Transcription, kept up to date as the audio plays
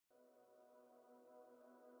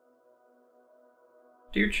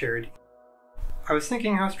Dear Charity, I was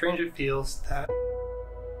thinking how strange it feels that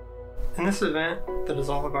in this event that is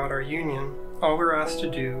all about our union, all we're asked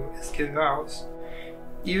to do is give vows.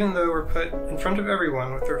 Even though we're put in front of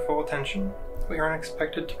everyone with their full attention, we aren't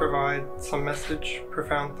expected to provide some message,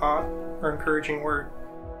 profound thought, or encouraging word.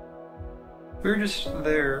 We're just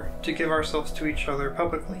there to give ourselves to each other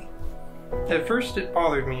publicly. At first it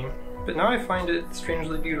bothered me, but now I find it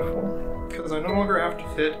strangely beautiful, because I no longer have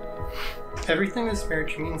to fit everything this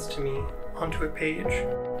marriage means to me onto a page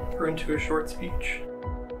or into a short speech.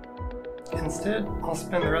 Instead, I'll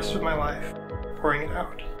spend the rest of my life pouring it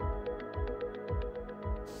out.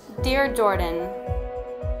 Dear Jordan,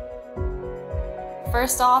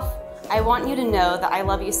 first off, I want you to know that I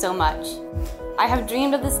love you so much. I have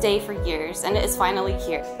dreamed of this day for years, and it is finally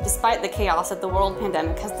here, despite the chaos that the world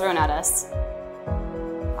pandemic has thrown at us.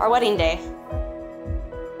 Our wedding day.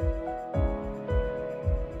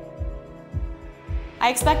 I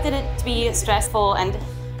expected it to be stressful and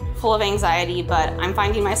full of anxiety, but I'm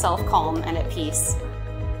finding myself calm and at peace.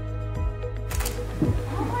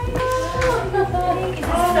 Oh my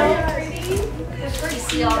god! Is this so pretty? You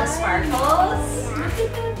see all the sparkles?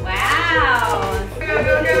 Wow! Go,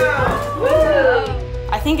 go, go! Woo!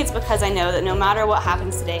 I think it's because I know that no matter what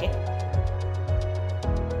happens today,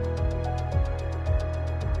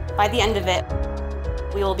 by the end of it,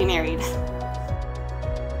 we will be married.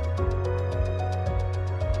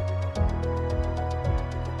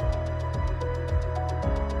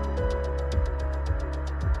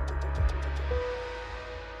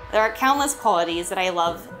 There are countless qualities that I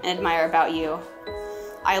love and admire about you.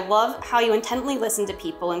 I love how you intently listen to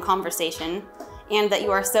people in conversation and that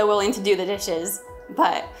you are so willing to do the dishes.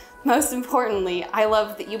 But most importantly, I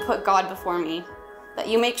love that you put God before me, that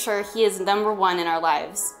you make sure He is #1 in our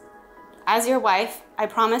lives. As your wife, I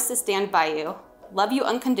promise to stand by you, love you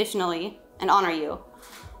unconditionally, and honor you.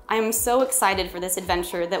 I am so excited for this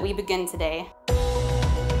adventure that we begin today.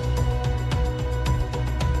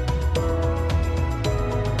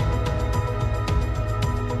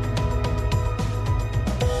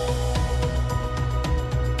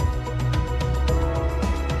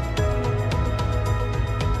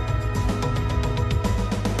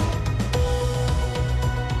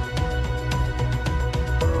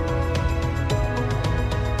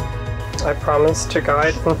 I promise to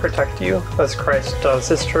guide and protect you as Christ does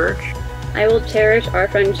His church. I will cherish our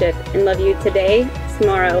friendship and love you today,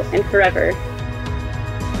 tomorrow, and forever.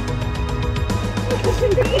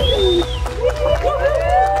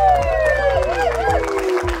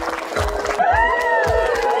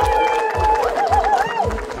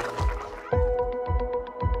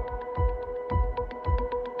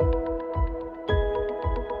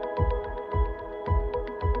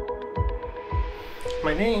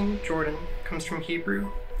 My name, Jordan, comes from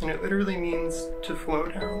Hebrew, and it literally means to flow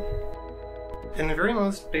down. And the very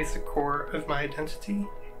most basic core of my identity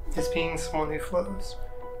is being someone who flows,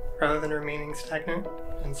 rather than remaining stagnant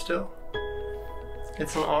and still.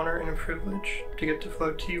 It's an honor and a privilege to get to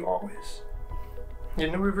flow to you always.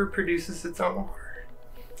 Yet no river produces its own water.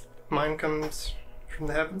 Mine comes from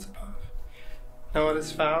the heavens above. Now let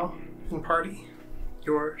us vow and party.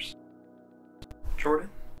 Yours, Jordan.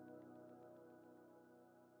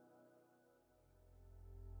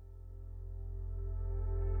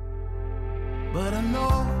 But I know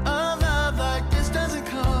a love like this doesn't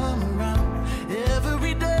come around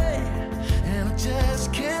every day, and I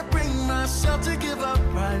just can't bring myself to give up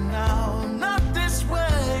right now. Not this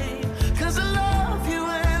way, 'cause I love you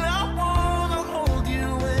and I wanna hold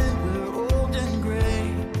you when we're old and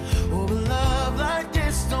gray. Oh, but love like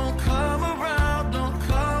this don't come around, don't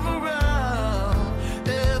come around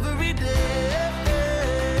every day.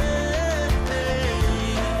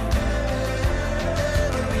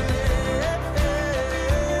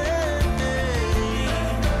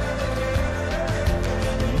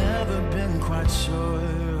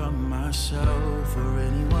 Sure of myself or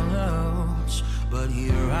anyone else, but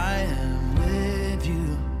here I am with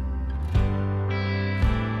you.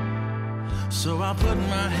 So I put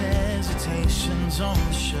my hesitations on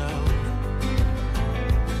the shelf,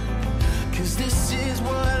 'cause this is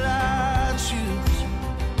what I choose.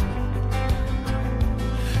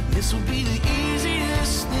 This will be the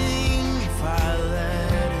easiest thing if I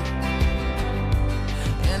let it,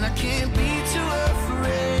 and I can't be too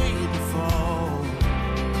afraid to fall.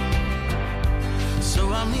 So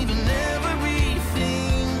I'm leaving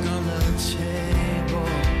everything on the table.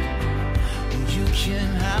 You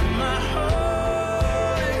can have my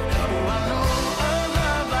heart. Oh, I know a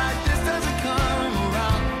love like this doesn't come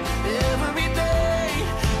around every day,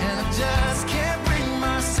 and I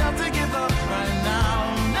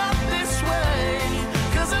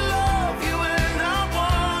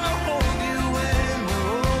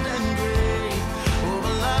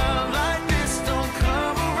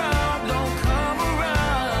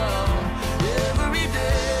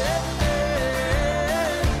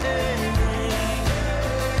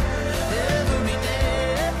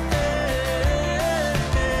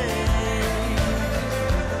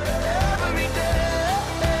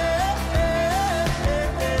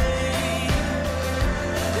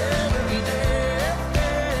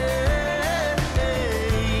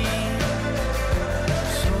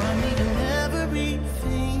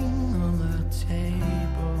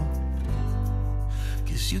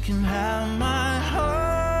my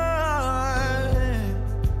heart.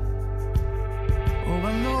 Oh,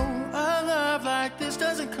 I know a love like this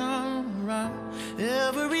doesn't come around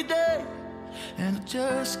every day, and I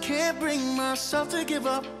just can't bring myself to give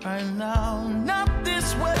up right now. Not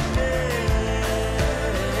this way.